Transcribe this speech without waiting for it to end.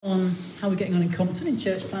how we're getting on in Compton in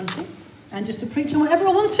church planting, and just to preach on whatever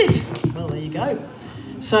I wanted. Well, there you go.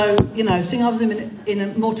 So, seeing I was in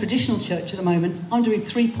a more traditional church at the moment, I'm doing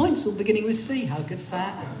 3 points, all beginning with C. How good's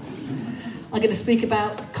that? I'm going to speak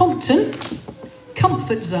about Compton,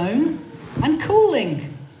 comfort zone, and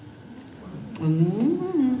calling.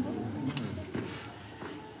 And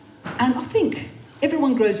I think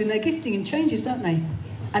everyone grows in their gifting and changes, don't they?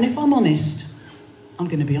 And if I'm honest, I'm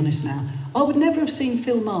going to be honest now, I would never have seen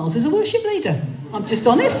Phil Miles as a worship leader. I'm just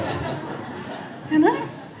honest.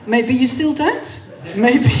 Maybe you still don't.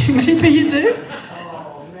 Maybe you do.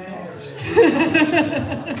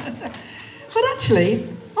 But actually,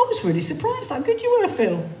 I was really surprised how good you were,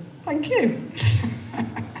 Phil. Thank you.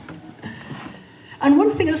 And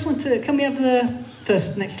one thing I just want to... Can we have the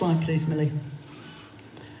next slide, please, Millie?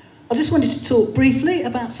 I just wanted to talk briefly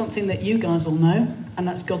about something that you guys all know, and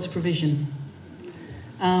that's God's provision.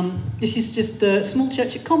 This is just the small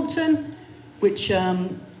church at Compton, which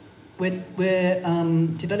we're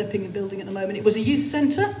developing and building at the moment. It was a youth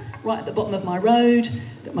centre right at the bottom of my road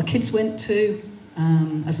that my kids went to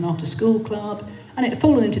as an after-school club, and it had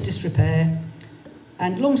fallen into disrepair.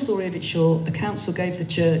 And long story of it short, the council gave the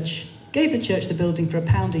church the building for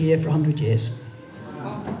 £1 a year for 100 years.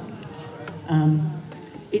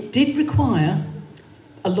 It did require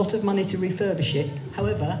a lot of money to refurbish it.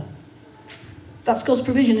 However, that's God's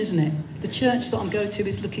provision, isn't it? The church that I'm going to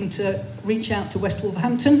is looking to reach out to West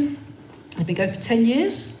Wolverhampton. I've been going for 10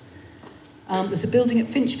 years. There's a building at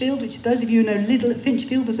Finchfield, which those of you who know Lidl at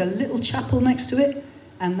Finchfield, there's a little chapel next to it,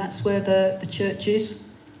 and that's where the church is.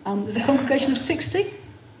 There's a congregation of 60,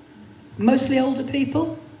 mostly older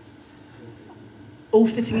people, all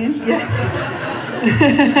fitting in, yeah.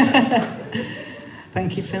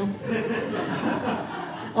 Thank you, Phil.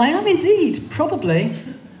 I am indeed,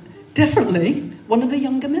 definitely, one of the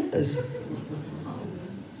younger members.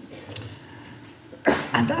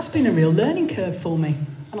 And that's been a real learning curve for me.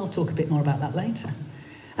 And I'll talk a bit more about that later.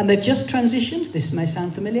 And they've just transitioned, this may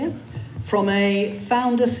sound familiar, from a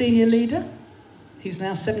founder senior leader, who's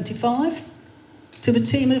now 75, to a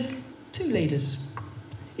team of 2 leaders.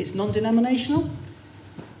 It's non-denominational,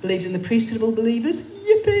 believes in the priesthood of all believers,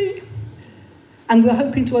 yippee! And we're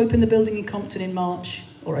hoping to open the building in Compton in March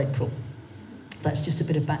or April. That's just a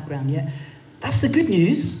bit of background, yeah? That's the good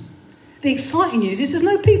news. The exciting news is there's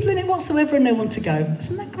no people in it whatsoever and no one to go.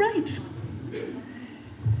 Isn't that great?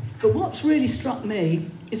 But what's really struck me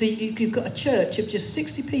is that you've got a church of just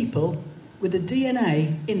 60 people with a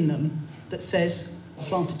DNA in them that says,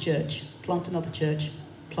 plant a church, plant another church,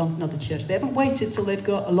 plant another church. They haven't waited till they've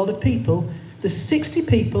got a lot of people. There's 60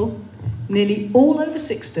 people, nearly all over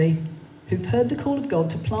 60, who've heard the call of God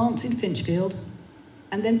to plant in Finchfield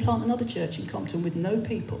and then plant another church in Compton with no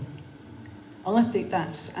people. I think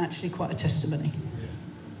that's actually quite a testimony.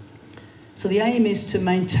 So the aim is to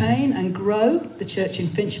maintain and grow the church in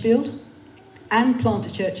Finchfield and plant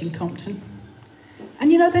a church in Compton.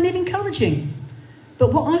 And they need encouraging.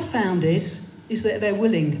 But what I've found is that they're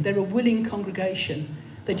willing. They're a willing congregation.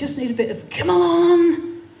 They just need a bit of, come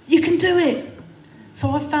on, you can do it.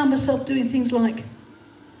 So I've found myself doing things like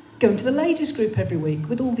going to the ladies group every week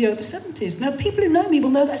with all the over 70s. Now, people who know me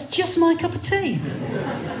will know that's just my cup of tea.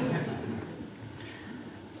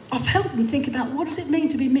 I've helped them think about what does it mean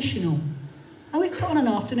to be missional. And we've put on an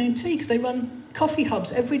afternoon tea because they run coffee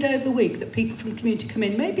hubs every day of the week that people from the community come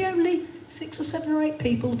in. Maybe only 6 or 7 or 8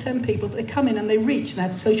 people, 10 people, but they come in and they reach and they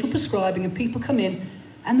have social prescribing and people come in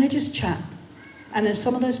and they just chat. And then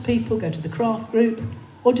some of those people go to the craft group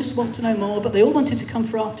or just want to know more, but they all wanted to come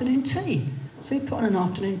for afternoon tea. So we put on an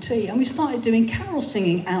afternoon tea and we started doing carol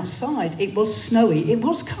singing outside. It was snowy, it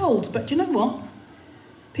was cold, but do you know what?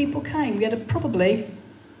 People came. We had probably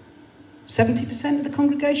 70% of the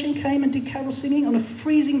congregation came and did carol singing on a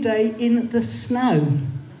freezing day in the snow.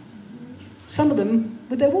 Some of them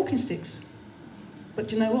with their walking sticks. But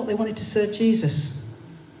do you know what? They wanted to serve Jesus.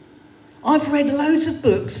 I've read loads of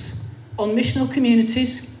books on missional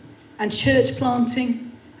communities and church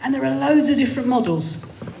planting, and there are loads of different models.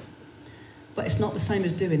 But it's not the same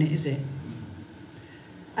as doing it, is it?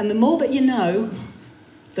 And the more that you know,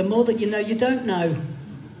 the more that you know you don't know.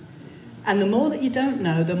 And the more that you don't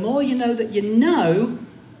know, the more you know that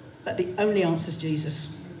the only answer is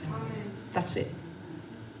Jesus. That's it.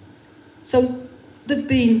 So there've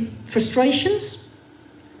been frustrations.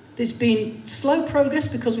 There's been slow progress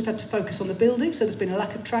because we've had to focus on the building, so there's been a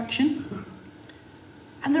lack of traction.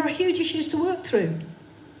 And there are huge issues to work through.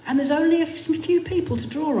 And there's only a few people to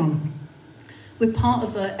draw on. We're part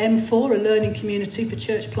of a M4, a learning community for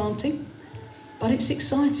church planting. But it's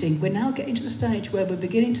exciting. We're now getting to the stage where we're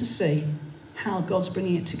beginning to see how God's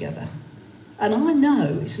bringing it together. And I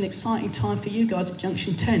know it's an exciting time for you guys at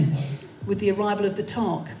Junction 10 with the arrival of the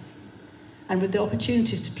TARC and with the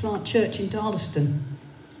opportunities to plant church in Darlaston.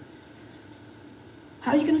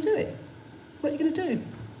 How are you going to do it? What are you going to do?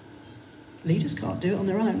 Leaders can't do it on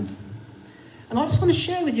their own. And I just want to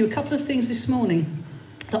share with you a couple of things this morning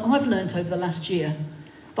that I've learnt over the last year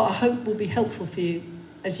that I hope will be helpful for you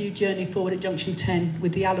as you journey forward at Junction 10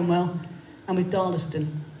 with the Allenwell and with Darlaston.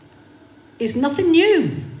 It's nothing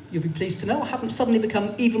new. You'll be pleased to know I haven't suddenly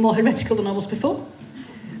become even more heretical than I was before.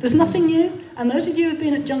 There's nothing new, and those of you who have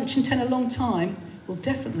been at Junction 10 a long time will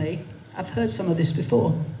definitely have heard some of this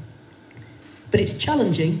before. But it's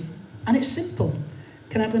challenging and it's simple.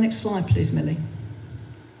 Can I have the next slide, please, Millie?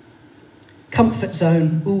 Comfort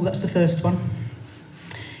zone. Ooh, that's the first one.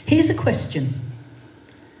 Here's a question,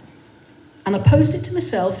 and I posed it to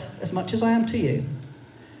myself as much as I am to you.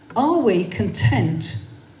 Are we content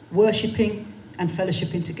worshipping and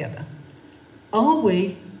fellowshipping together? Are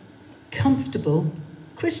we comfortable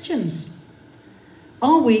Christians?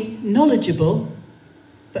 Are we knowledgeable,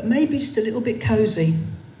 but maybe just a little bit cosy?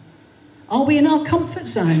 Are we in our comfort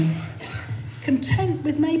zone? Content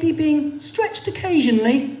with maybe being stretched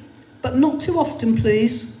occasionally, but not too often,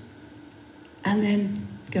 please, and then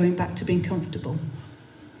going back to being comfortable.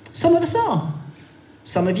 Some of us are.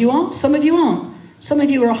 Some of you are, some of you aren't. Some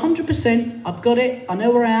of you are 100%, I've got it, I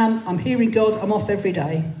know where I am, I'm hearing God, I'm off every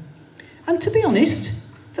day. And to be honest,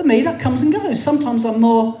 for me, that comes and goes. Sometimes I'm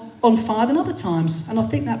more on fire than other times, and I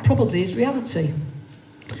think that probably is reality.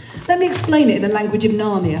 Let me explain it in the language of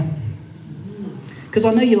Narnia, because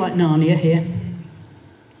I know you like Narnia here.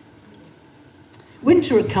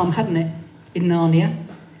 Winter had come, hadn't it, in Narnia,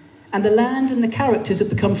 and the land and the characters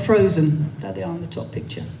had become frozen. There they are in the top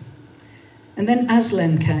picture. And then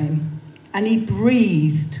Aslan came, and he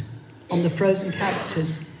breathed on the frozen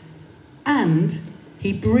characters, and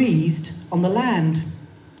he breathed on the land,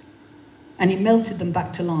 and he melted them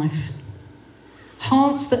back to life.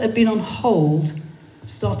 Hearts that had been on hold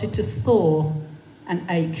started to thaw and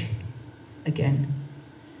ache again.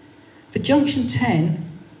 For Junction 10,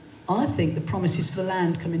 I think the promises for the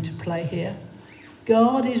land come into play here.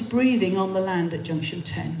 God is breathing on the land at Junction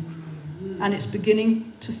 10, and it's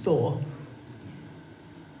beginning to thaw.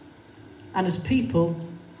 And as people,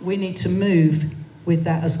 we need to move with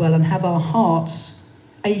that as well and have our hearts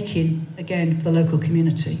aching again for the local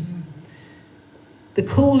community. The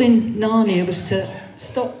call in Narnia was to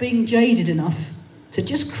stop being jaded enough to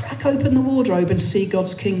just crack open the wardrobe and see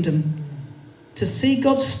God's kingdom, to see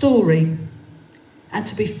God's story, and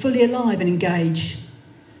to be fully alive and engaged,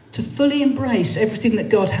 to fully embrace everything that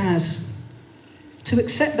God has, to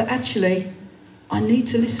accept that actually I need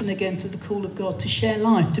to listen again to the call of God, to share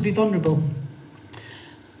life, to be vulnerable.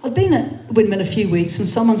 I'd been at Windmill a few weeks and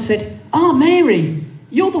someone said, Mary,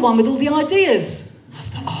 you're the one with all the ideas. I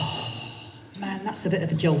thought, oh, man, that's a bit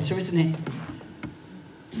of a jolter, isn't it?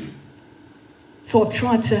 So I've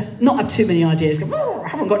tried to not have too many ideas. Go, I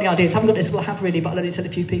haven't got any ideas, I haven't got this. Well, I have really, but I'll only tell a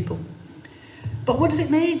few people. But what does it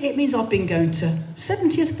mean? It means I've been going to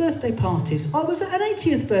 70th birthday parties. I was at an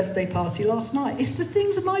 80th birthday party last night. It's the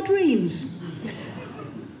things of my dreams.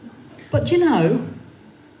 But do you know,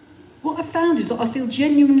 what I've found is that I feel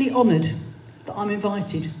genuinely honoured that I'm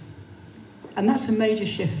invited. And that's a major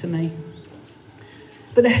shift for me.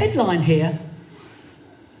 But the headline here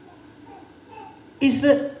is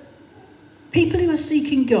that people who are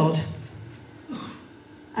seeking God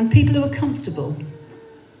and people who are comfortable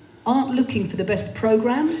aren't looking for the best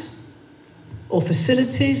programmes or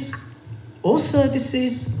facilities or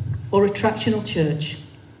services or attractional church.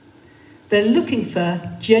 They're looking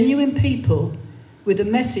for genuine people with a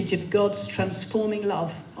message of God's transforming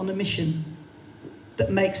love on a mission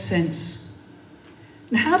that makes sense.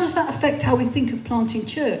 And how does that affect how we think of planting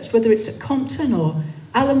church, whether it's at Compton or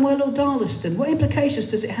Allenwell or Darlaston? What implications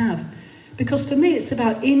does it have? Because for me, it's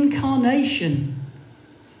about incarnation,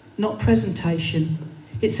 not presentation.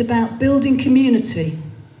 It's about building community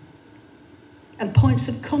and points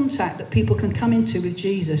of contact that people can come into with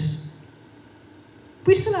Jesus.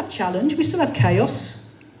 We still have challenge, we still have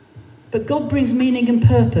chaos, but God brings meaning and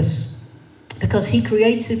purpose because he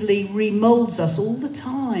creatively remoulds us all the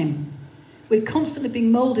time. We're constantly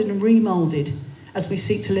being moulded and remoulded as we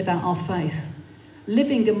seek to live out our faith,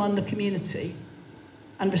 living among the community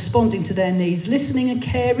and responding to their needs, listening and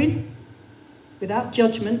caring without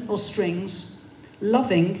judgment or strings,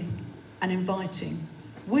 loving and inviting.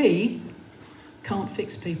 We can't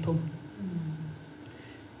fix people.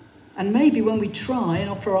 And maybe when we try and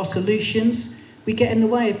offer our solutions, we get in the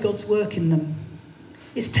way of God's work in them.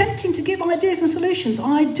 It's tempting to give ideas and solutions.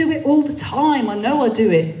 I do it all the time. I know I do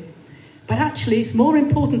it. But actually, it's more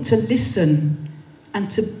important to listen and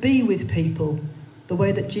to be with people the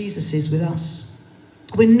way that Jesus is with us.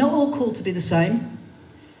 We're not all called to be the same.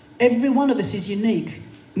 Every one of us is unique,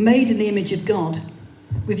 made in the image of God,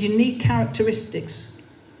 with unique characteristics.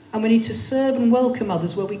 And we need to serve and welcome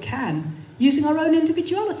others where we can, using our own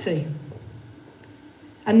individuality.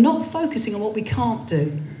 And not focusing on what we can't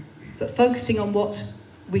do, but focusing on what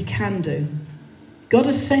we can do. God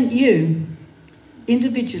has sent you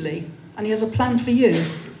individually, and he has a plan for you.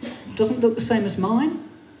 Doesn't look the same as mine,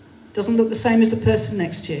 doesn't look the same as the person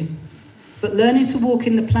next to you. But learning to walk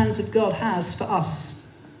in the plans of God has for us,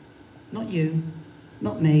 not you,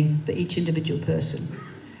 not me, but each individual person.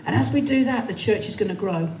 And as we do that, the church is going to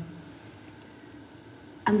grow.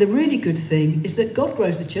 And the really good thing is that God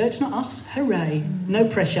grows the church, not us. Hooray. No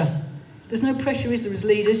pressure. There's no pressure, is there, as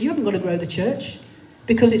leaders? You haven't got to grow the church,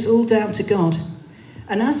 because it's all down to God.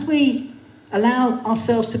 And as we allow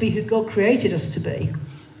ourselves to be who God created us to be,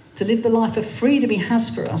 to live the life of freedom he has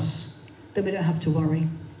for us, then we don't have to worry.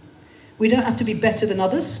 We don't have to be better than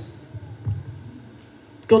others.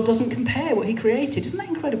 God doesn't compare what he created. Isn't that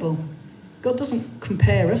incredible? God doesn't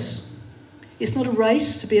compare us. It's not a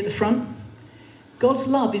race to be at the front. God's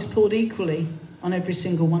love is poured equally on every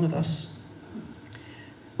single one of us.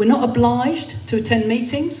 We're not obliged to attend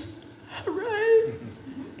meetings. Hooray!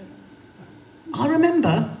 I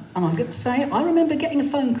remember, and I'm going to say it, I remember getting a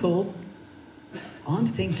phone call, I'm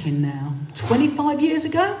thinking now, 25 years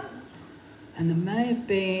ago? And there may have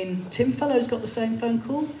been, Tim Fellowes got the same phone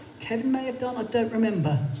call, Kevin may have done, I don't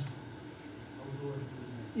remember.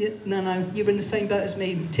 No, you were in the same boat as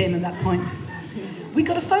me, Tim, at that point. We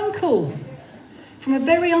got a phone call from a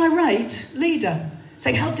very irate leader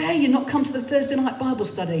saying, how dare you not come to the Thursday night Bible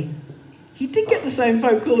study? He did get the same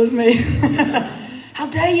phone call as me. How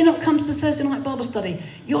dare you not come to the Thursday night Bible study?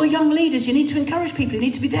 You're young leaders, you need to encourage people, you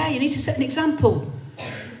need to be there, you need to set an example.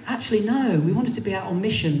 Actually, no, we wanted to be out on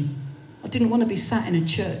mission. I didn't want to be sat in a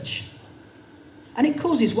church. And it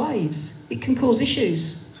causes waves, it can cause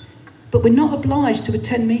issues. But we're not obliged to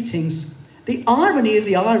attend meetings. The irony of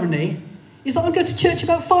the irony is that I go to church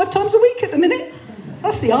about 5 times a week at the minute.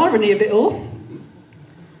 That's the irony of it all.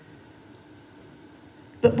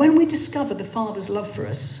 But when we discover the Father's love for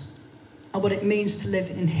us and what it means to live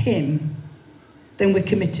in him, then we're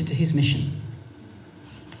committed to his mission.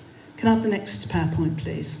 Can I have the next PowerPoint,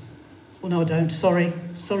 please? Well, no, I don't. Sorry,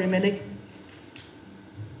 Millie.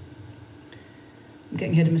 I'm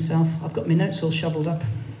getting ahead of myself. I've got my notes all shoveled up,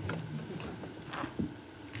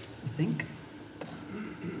 I think.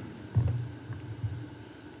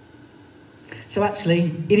 So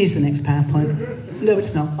actually, it is the next PowerPoint. No,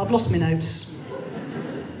 it's not. I've lost my notes.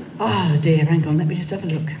 Oh dear, hang on, let me just have a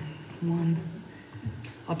look. 1.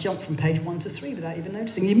 I've jumped from page 1 to 3 without even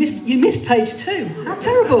noticing. You missed page 2. How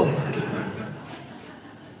terrible.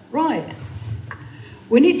 Right.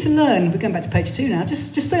 We need to learn. We're going back to page 2 now.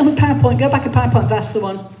 Just stay on the PowerPoint. Go back to PowerPoint. That's the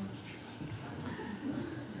one.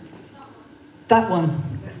 That one.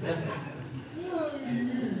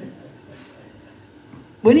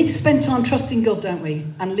 We need to spend time trusting God, don't we?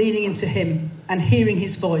 And leaning into him and hearing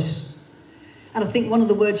his voice. And I think one of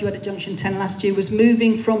the words you had at Junction 10 last year was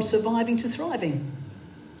moving from surviving to thriving.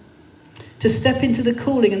 To step into the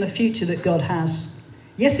calling and the future that God has.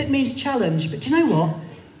 Yes, it means challenge, but do you know what?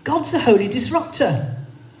 God's a holy disruptor.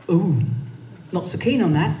 Ooh, not so keen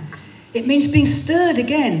on that. It means being stirred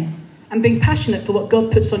again and being passionate for what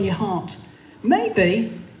God puts on your heart.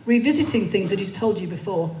 Maybe revisiting things that he's told you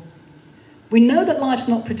before. We know that life's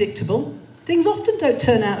not predictable. Things often don't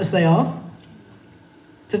turn out as they are.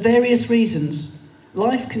 For various reasons.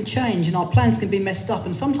 Life can change and our plans can be messed up,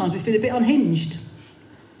 and sometimes we feel a bit unhinged.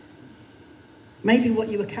 Maybe what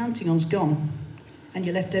you were counting on's gone and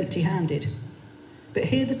you're left empty-handed. But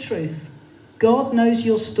hear the truth. God knows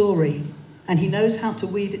your story and he knows how to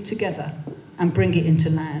weave it together and bring it into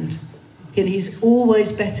land. And he's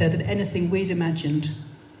always better than anything we'd imagined.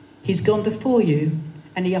 He's gone before you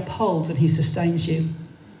and he upholds and he sustains you.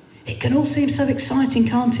 It can all seem so exciting,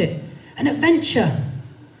 can't it? An adventure.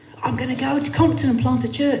 I'm going to go to Compton and plant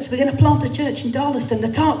a church. We're going to plant a church in Darlaston.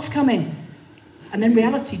 The Tark's coming. And then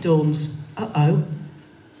reality dawns. Uh-oh.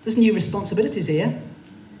 There's new responsibilities here.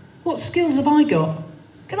 What skills have I got?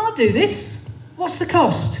 Can I do this? What's the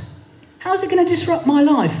cost? How's it going to disrupt my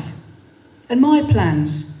life and my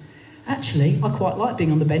plans? Actually, I quite like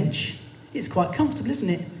being on the bench. It's quite comfortable, isn't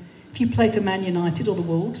it? If you play for Man United or the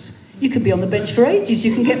Wolves, you can be on the bench for ages.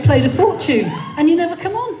 You can get paid a fortune and you never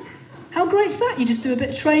come on. How great's that? You just do a bit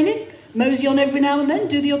of training, mosey on every now and then,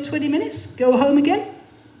 do the odd 20 minutes, go home again.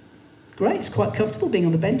 Great, it's quite comfortable being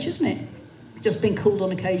on the bench, isn't it? Just being called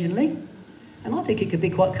on occasionally. And I think it could be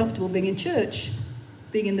quite comfortable being in church,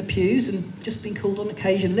 being in the pews and just being called on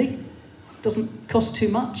occasionally. It doesn't cost too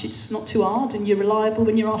much, it's not too hard, and you're reliable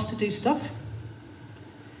when you're asked to do stuff.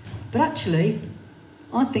 But actually,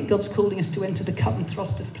 I think God's calling us to enter the cut and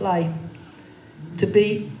thrust of play, to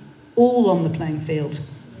be all on the playing field.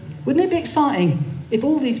 Wouldn't it be exciting if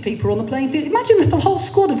all these people were on the playing field? Imagine if the whole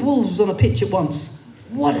squad of Wolves was on a pitch at once.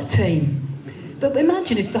 What a team. But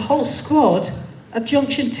imagine if the whole squad of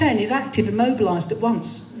Junction 10 is active and mobilised at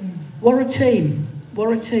once. What a team.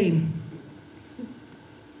 What a team.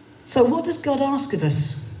 So what does God ask of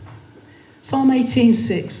us? Psalm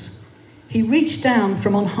 18:6. He reached down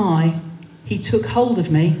from on high. He took hold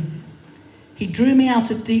of me. He drew me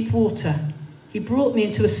out of deep water. He brought me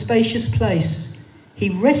into a spacious place. He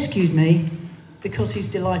rescued me because he's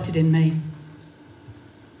delighted in me.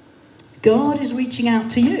 God is reaching out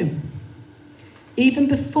to you, even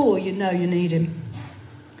before you know you need him.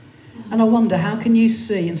 And I wonder, how can you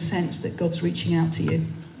see and sense that God's reaching out to you,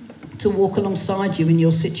 to walk alongside you in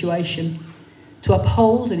your situation, to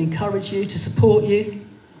uphold and encourage you, to support you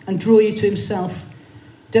and draw you to himself?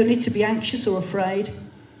 Don't need to be anxious or afraid.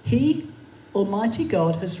 He, Almighty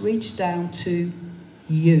God, has reached down to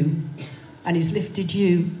you and he's lifted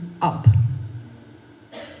you up.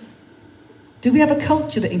 Do we have a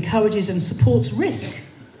culture that encourages and supports risk,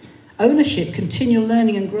 ownership, continual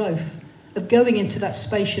learning and growth, of going into that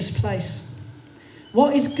spacious place?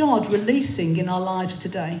 What is God releasing in our lives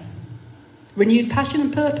today? Renewed passion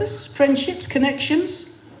and purpose, friendships,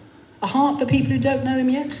 connections, a heart for people who don't know him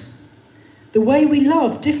yet? The way we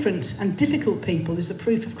love different and difficult people is the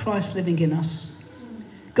proof of Christ living in us.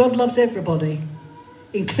 God loves everybody,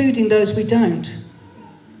 including those we don't.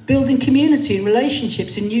 Building community and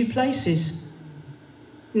relationships in new places.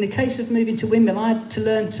 In the case of moving to Windmill, I had to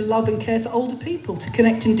learn to love and care for older people, to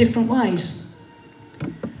connect in different ways.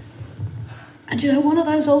 And you know, one of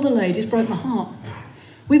those older ladies broke my heart.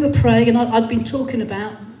 We were praying, and I'd been talking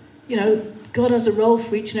about, you know, God has a role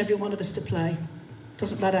for each and every one of us to play.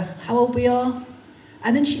 Doesn't matter how old we are.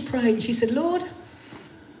 And then she prayed, and she said, Lord,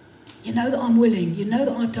 you know that I'm willing. You know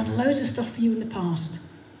that I've done loads of stuff for you in the past.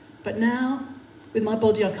 But now, with my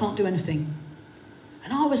body, I can't do anything.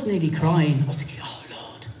 And I was nearly crying. I was thinking, oh,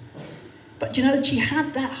 Lord. But you know, she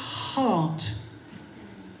had that heart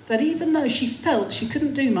that even though she felt she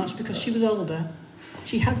couldn't do much because she was older,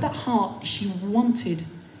 she had that heart she wanted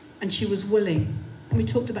and she was willing. And we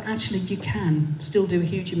talked about actually you can still do a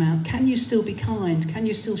huge amount. Can you still be kind? Can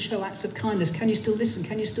you still show acts of kindness? Can you still listen?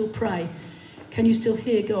 Can you still pray? Can you still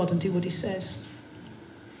hear God and do what he says?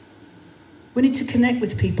 We need to connect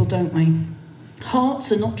with people, don't we?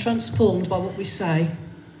 Hearts are not transformed by what we say,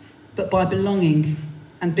 but by belonging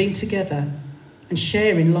and being together and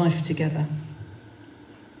sharing life together.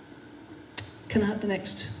 Can I have the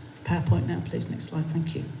next PowerPoint now, please? Next slide,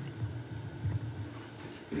 thank you.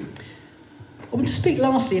 I want to speak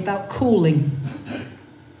lastly about calling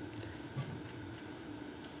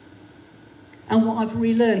and what I've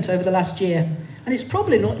relearned over the last year. And it's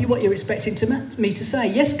probably not what you're expecting me to say.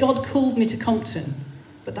 Yes, God called me to Compton,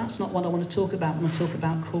 but that's not what I want to talk about when I talk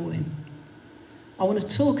about calling. I want to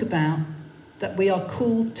talk about that we are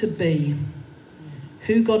called to be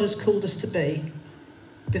who God has called us to be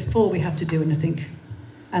before we have to do anything.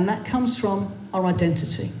 And that comes from our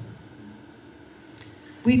identity.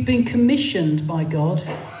 We've been commissioned by God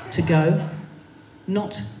to go,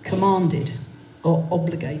 not commanded or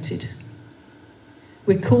obligated.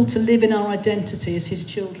 We're called to live in our identity as his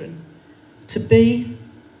children, to be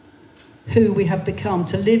who we have become,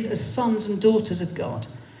 to live as sons and daughters of God.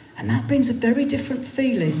 And that brings a very different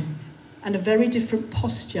feeling and a very different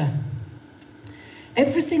posture.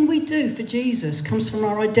 Everything we do for Jesus comes from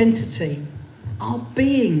our identity, our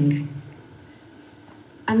being.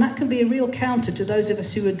 And that can be a real counter to those of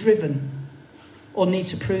us who are driven or need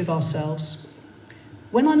to prove ourselves.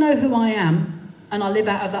 When I know who I am and I live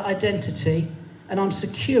out of that identity and I'm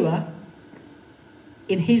secure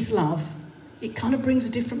in his love, it kind of brings a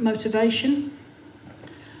different motivation.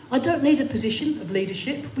 I don't need a position of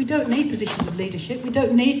leadership. We don't need positions of leadership. We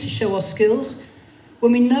don't need to show our skills.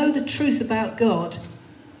 When we know the truth about God,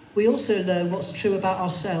 we also learn what's true about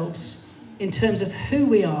ourselves in terms of who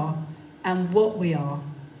we are and what we are,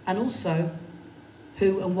 and also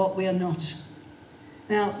who and what we are not.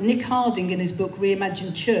 Now, Nick Harding in his book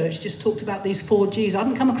Reimagined Church just talked about these 4 Gs. I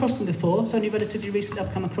haven't come across them before. It's only relatively recently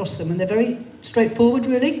I've come across them, and they're very straightforward,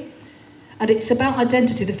 really. And it's about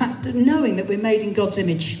identity, the fact of knowing that we're made in God's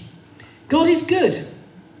image. God is good.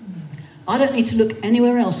 I don't need to look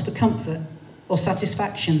anywhere else for comfort or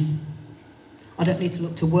satisfaction. I don't need to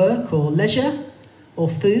look to work or leisure or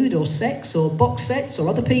food or sex or box sets or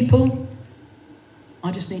other people.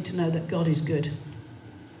 I just need to know that God is good.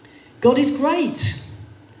 God is great.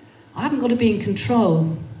 I haven't got to be in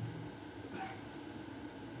control.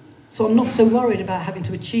 So I'm not so worried about having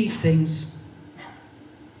to achieve things.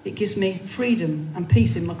 It gives me freedom and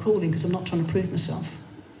peace in my calling because I'm not trying to prove myself.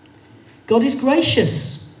 God is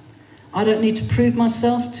gracious. I don't need to prove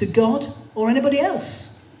myself to God or anybody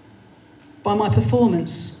else by my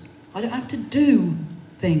performance. I don't have to do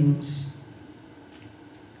things.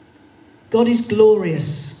 God is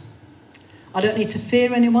glorious. I don't need to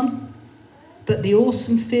fear anyone, but the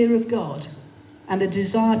awesome fear of God and the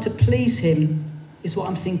desire to please him is what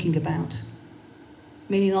I'm thinking about.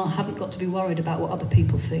 Meaning I haven't got to be worried about what other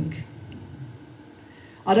people think.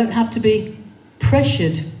 I don't have to be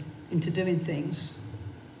pressured into doing things.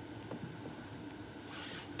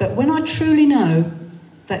 But when I truly know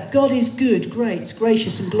that God is good, great,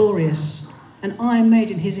 gracious and glorious, and I am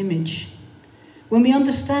made in his image, when we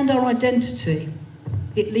understand our identity,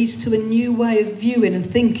 it leads to a new way of viewing and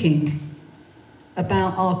thinking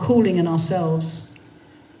about our calling and ourselves.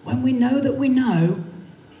 When we know that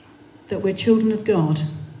we're children of God,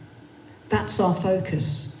 that's our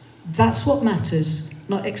focus. That's what matters,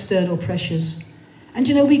 not external pressures. And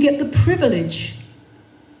we get the privilege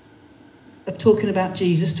of talking about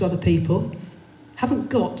Jesus to other people. Haven't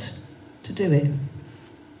got to do it.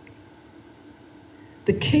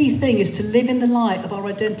 The key thing is to live in the light of our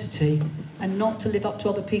identity and not to live up to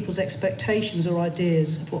other people's expectations or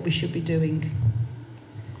ideas of what we should be doing.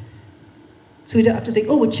 So we don't have to think,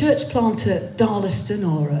 a church plant at Darlaston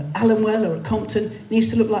or at Allenwell or at Compton needs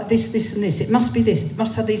to look like this, this and this. It must be this. It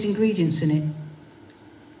must have these ingredients in it.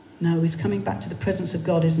 No, it's coming back to the presence of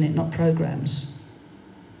God, isn't it? Not programs.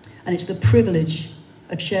 And it's the privilege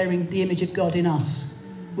of sharing the image of God in us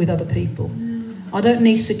with other people. I don't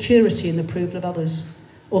need security in the approval of others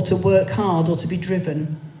or to work hard or to be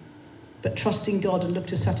driven, but trusting God and look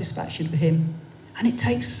to satisfaction for him. And it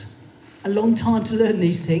takes a long time to learn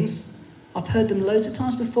these things. I've heard them loads of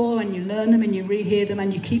times before, and you learn them and you rehear them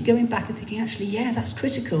and you keep going back and thinking, actually, yeah, that's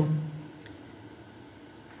critical.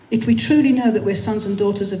 If we truly know that we're sons and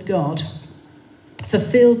daughters of God,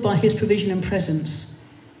 fulfilled by his provision and presence,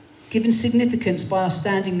 given significance by our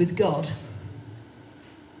standing with God,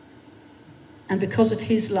 and because of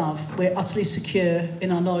his love, we're utterly secure in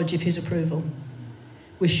our knowledge of his approval.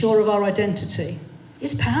 We're sure of our identity.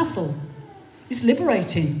 It's powerful. It's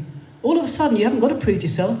liberating. All of a sudden, you haven't got to prove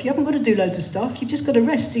yourself. You haven't got to do loads of stuff. You've just got to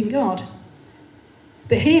rest in God.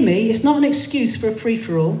 But hear me, it's not an excuse for a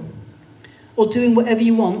free-for-all or doing whatever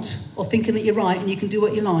you want or thinking that you're right and you can do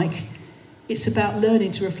what you like. It's about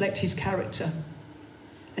learning to reflect his character.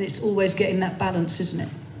 And it's always getting that balance, isn't it?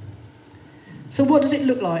 So what does it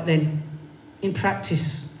look like then in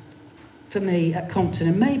practice for me at Compton,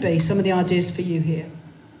 and maybe some of the ideas for you here?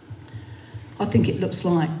 I think it looks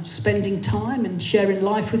like spending time and sharing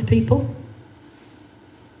life with people.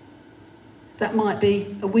 That might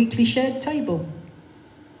be a weekly shared table.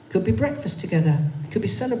 Could be breakfast together. Could be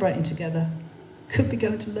celebrating together. Could be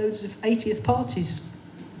going to loads of 80th parties.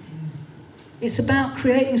 It's about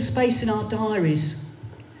creating space in our diaries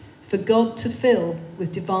for God to fill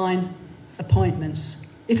with divine appointments.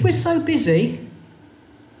 If we're so busy,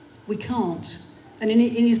 we can't. And in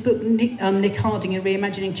his book, Nick Harding in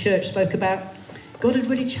Reimagining Church spoke about God had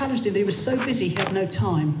really challenged him that he was so busy he had no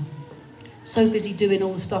time. So busy doing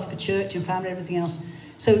all the stuff for church and family and everything else.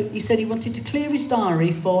 So he said he wanted to clear his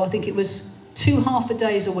diary for, I think it was 2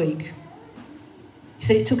 half-a-days a week. He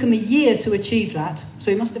said it took him a year to achieve that,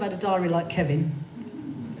 so he must have had a diary like Kevin.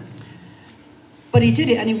 But he did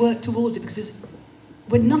it and he worked towards it, because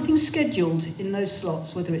when nothing's scheduled in those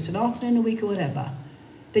slots, whether it's an afternoon, a week or whatever,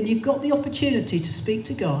 then you've got the opportunity to speak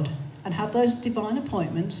to God and have those divine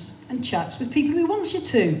appointments and chats with people who wants you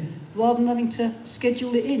to, rather than having to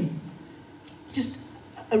schedule it in. Just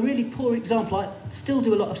a really poor example. I still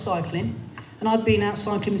do a lot of cycling, and I'd been out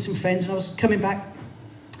cycling with some friends, and I was coming back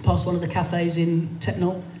past one of the cafes in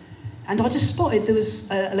Tetnall, and I just spotted there was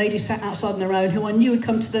a lady sat outside on her own who I knew had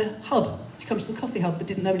come to the hub. She comes to the coffee hub but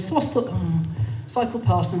didn't know me. So I thought, cycled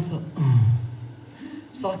past and I thought,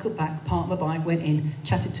 cycled back, parked my bike, went in,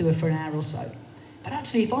 chatted to her for an hour or so. But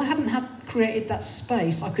actually, if I hadn't had created that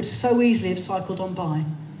space, I could so easily have cycled on by.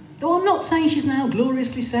 No, I'm not saying she's now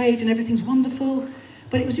gloriously saved and everything's wonderful,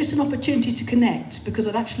 but it was just an opportunity to connect, because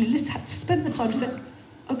I'd actually spent the time and said,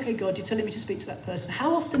 okay, God, you're telling me to speak to that person.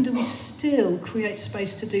 How often do we still create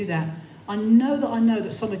space to do that? I know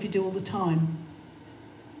that some of you do all the time.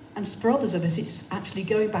 And for others of us, it's actually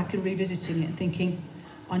going back and revisiting it and thinking,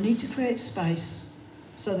 I need to create space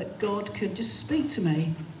so that God can just speak to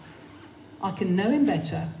me. I can know him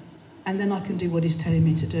better, and then I can do what he's telling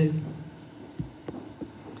me to do.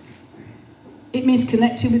 It means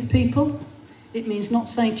connecting with people. It means not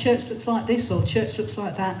saying church looks like this or church looks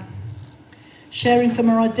like that. Sharing from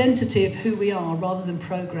our identity of who we are rather than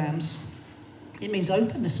programs. It means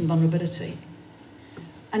openness and vulnerability.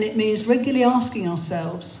 And it means regularly asking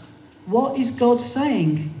ourselves, what is God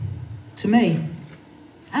saying to me?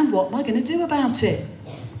 And what am I going to do about it?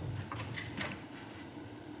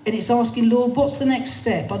 And it's asking, Lord, what's the next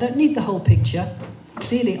step? I don't need the whole picture.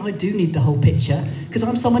 Clearly, I do need the whole picture because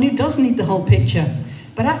I'm someone who does need the whole picture.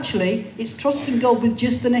 But actually, it's trusting God with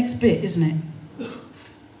just the next bit, isn't it?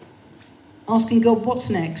 Asking God, what's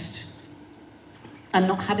next? And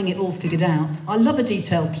not having it all figured out. I love a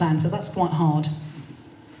detailed plan, so that's quite hard.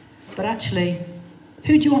 But actually,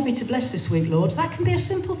 who do you want me to bless this week, Lord? That can be a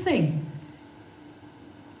simple thing.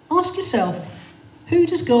 Ask yourself, who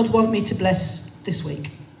does God want me to bless this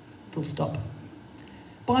week? Full stop.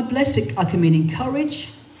 By blessing, I can mean encourage,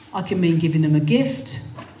 I can mean giving them a gift,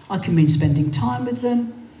 I can mean spending time with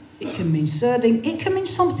them, it can mean serving, it can mean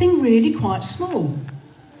something really quite small.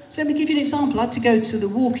 So let me give you an example. I had to go to the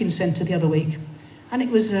walk-in centre the other week, and it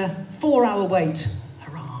was a 4-hour wait.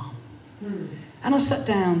 Hurrah. And I sat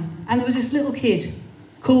down, and there was this little kid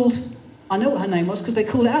called, I know what her name was because they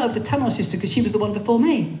called it out of the Tamar sister because she was the one before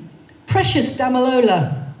me. Precious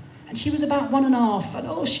Damalola. And she was about 1.5, and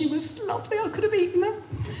oh, she was lovely, I could have eaten her.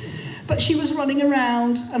 But she was running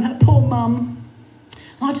around, and her poor mum.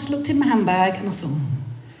 And I just looked in my handbag, and I thought,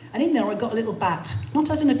 and in there I got a little bat. Not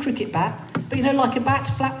as in a cricket bat, but you know, like a bat,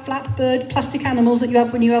 flap, bird, plastic animals that you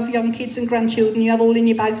have when you have young kids and grandchildren, you have all in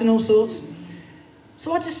your bags and all sorts.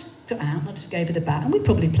 So I just got out, and I just gave her the bat, and we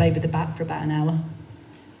probably played with the bat for about an hour.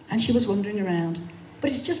 And she was wandering around.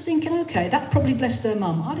 But it's just thinking, okay, that probably blessed her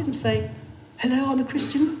mum. I didn't say, hello, I'm a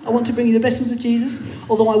Christian. I want to bring you the blessings of Jesus.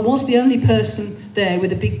 Although I was the only person there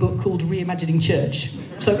with a big book called Reimagining Church.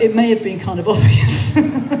 So it may have been kind of obvious.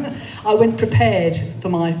 I went prepared for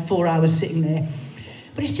my 4 hours sitting there.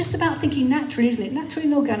 But it's just about thinking naturally, isn't it? Naturally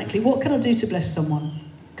and organically. What can I do to bless someone?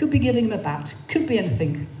 Could be giving them a bat. Could be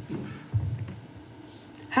anything.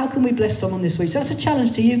 How can we bless someone this week? So that's a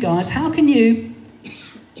challenge to you guys. How can you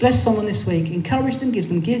bless someone this week? Encourage them, give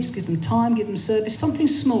them gifts, give them time, give them service. Something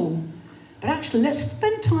small. But actually, let's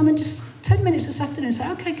spend time and just 10 minutes this afternoon and say,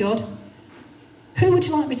 okay, God, who would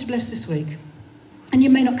you like me to bless this week? And you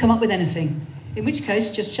may not come up with anything. In which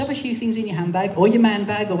case, just shove a few things in your handbag or your man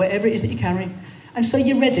bag or whatever it is that you're carrying. And so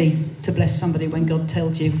you're ready to bless somebody when God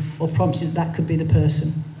tells you or prompts you that could be the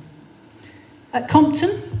person. At Compton,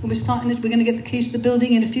 when we're starting this, we're going to get the keys to the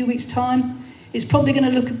building in a few weeks' time. It's probably going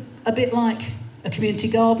to look a bit like a community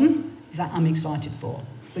garden. That I'm excited for.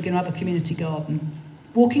 We're going to have a community garden.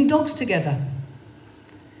 Walking dogs together,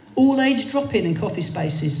 all-age drop-in and coffee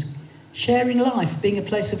spaces, sharing life, being a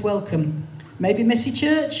place of welcome, maybe messy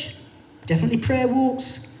church, definitely prayer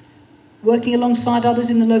walks, working alongside others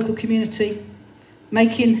in the local community,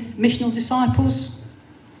 making missional disciples,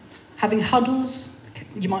 having huddles,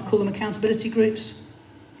 you might call them accountability groups,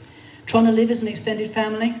 trying to live as an extended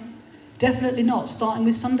family, definitely not starting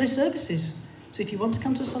with Sunday services. So if you want to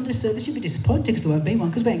come to a Sunday service, you'll be disappointed because there won't be one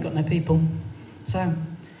because we ain't got no people. So,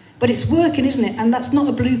 but it's working, isn't it? And that's not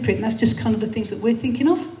a blueprint. That's just kind of the things that we're thinking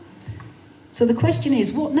of. So the question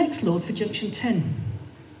is, what next, Lord, for Junction 10?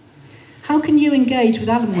 How can you engage with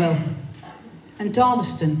Allenwell and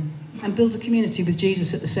Darlaston and build a community with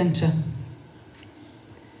Jesus at the centre?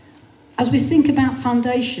 As we think about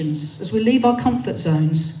foundations, as we leave our comfort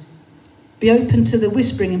zones, be open to the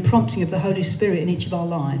whispering and prompting of the Holy Spirit in each of our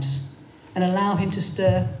lives and allow him to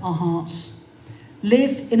stir our hearts.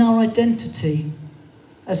 Live in our identity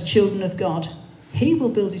as children of God. He will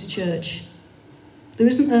build his church. There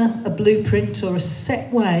isn't a blueprint or a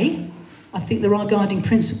set way. I think there are guiding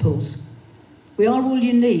principles. We are all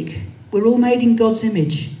unique. We're all made in God's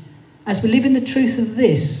image. As we live in the truth of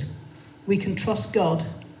this, we can trust God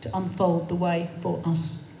to unfold the way for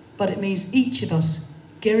us. But it means each of us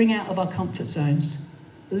getting out of our comfort zones,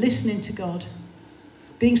 listening to God,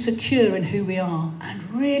 being secure in who we are, and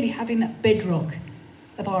really having that bedrock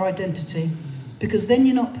of our identity, because then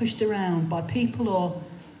you're not pushed around by people or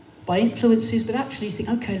by influences, but actually you think,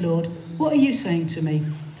 okay, Lord, what are you saying to me?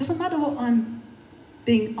 Doesn't matter what I'm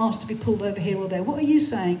being asked to be pulled over here or there. What are you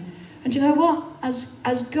saying? And you know what?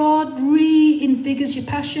 As God reinvigorates your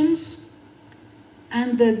passions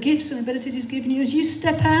and the gifts and abilities he's given you, as you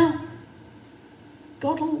step out,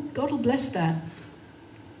 God will bless that.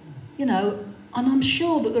 You know, and I'm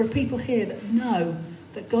sure that there are people here that know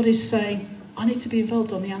that God is saying, I need to be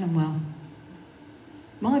involved on the Allenwell.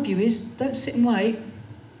 My view is, don't sit and wait.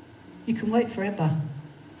 You can wait forever.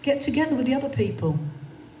 Get together with the other people.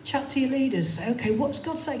 Chat to your leaders. Say, okay, what's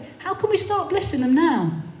God saying? How can we start blessing them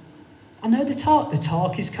now? I know the talk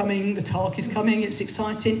is coming, it's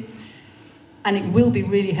exciting, and it will be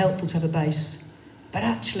really helpful to have a base. But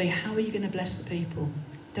actually, how are you going to bless the people?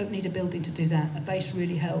 Don't need a building to do that. A base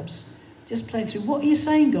really helps. Just playing through, what are you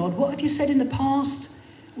saying, God? What have you said in the past?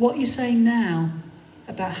 What are you saying now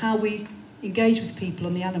about how we engage with people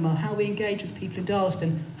on the Animal, how we engage with people in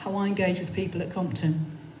Darlaston, how I engage with people at Compton?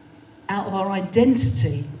 Out of our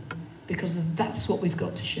identity, because that's what we've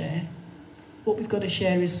got to share. What we've got to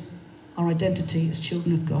share is our identity as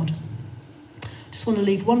children of God. I just want to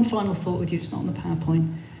leave one final thought with you. It's not on the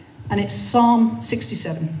PowerPoint. And it's Psalm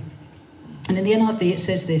 67. And in the NIV it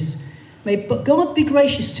says this: May God be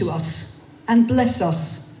gracious to us and bless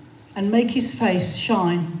us and make his face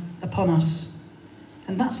shine upon us.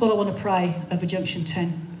 And that's what I want to pray over Junction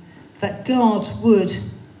 10. That God would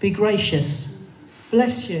be gracious,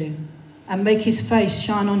 bless you, and make his face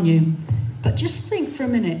shine on you. But just think for a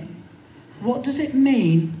minute, what does it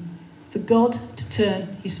mean for God to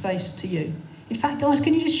turn his face to you? In fact, guys,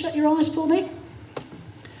 can you just shut your eyes for me?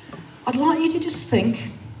 I'd like you to just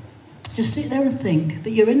think, just sit there and think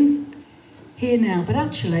that you're in here now, but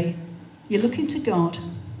actually you're looking to God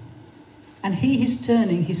and he is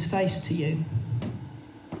turning his face to you.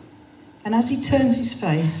 And as he turns his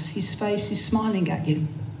face is smiling at you.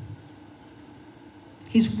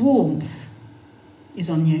 His warmth is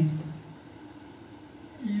on you.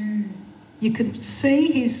 You can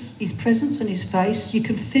see his presence and his face. You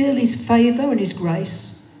can feel his favour and his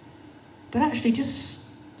grace. But actually just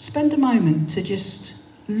spend a moment to just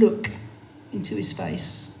look into his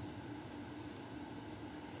face.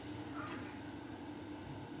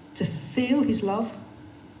 To feel his love.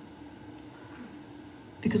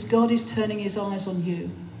 Because God is turning his eyes on you.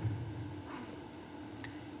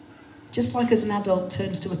 Just like as an adult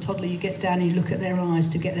turns to a toddler, you get down and you look at their eyes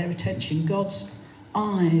to get their attention. God's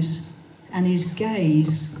eyes and his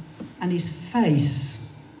gaze and his face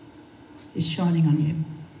is shining on you.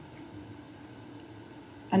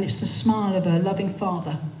 And it's the smile of a loving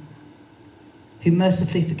Father who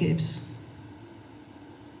mercifully forgives.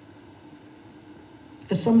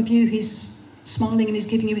 For some of you, he's smiling and he's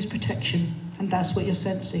giving you his protection, and that's what you're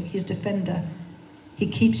sensing, his defender. He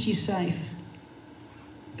keeps you safe.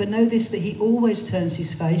 But know this, that he always turns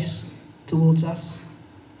his face towards us.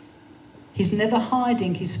 He's never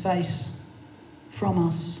hiding his face from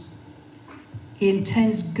us. He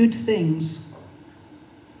intends good things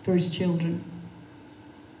for his children.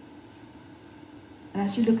 And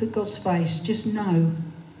as you look at God's face, just know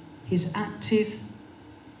his active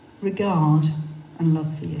regard and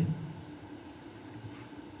love for you.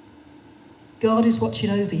 God is watching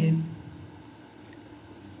over you.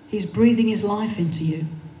 He's breathing his life into you.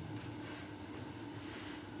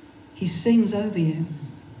 He sings over you.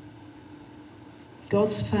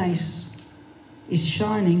 God's face is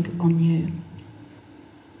shining on you.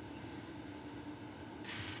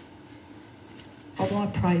 Father, I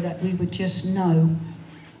pray that we would just know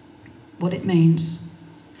what it means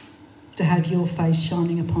to have your face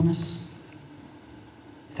shining upon us.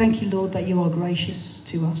 Thank you, Lord, that you are gracious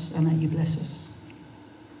to us and that you bless us.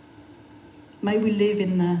 May we live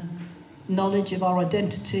in the knowledge of our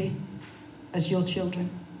identity as your children,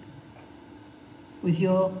 with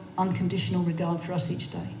your unconditional regard for us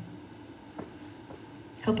each day.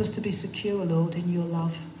 Help us to be secure, Lord, in your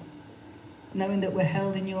love, knowing that we're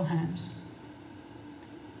held in your hands.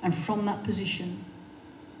 And from that position,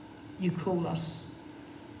 you call us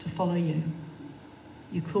to follow you.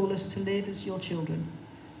 You call us to live as your children,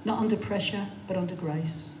 not under pressure, but under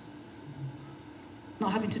grace.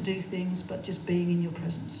 Not having to do things, but just being in your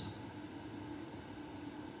presence.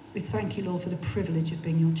 We thank you, Lord, for the privilege of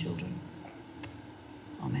being your children.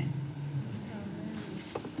 Amen.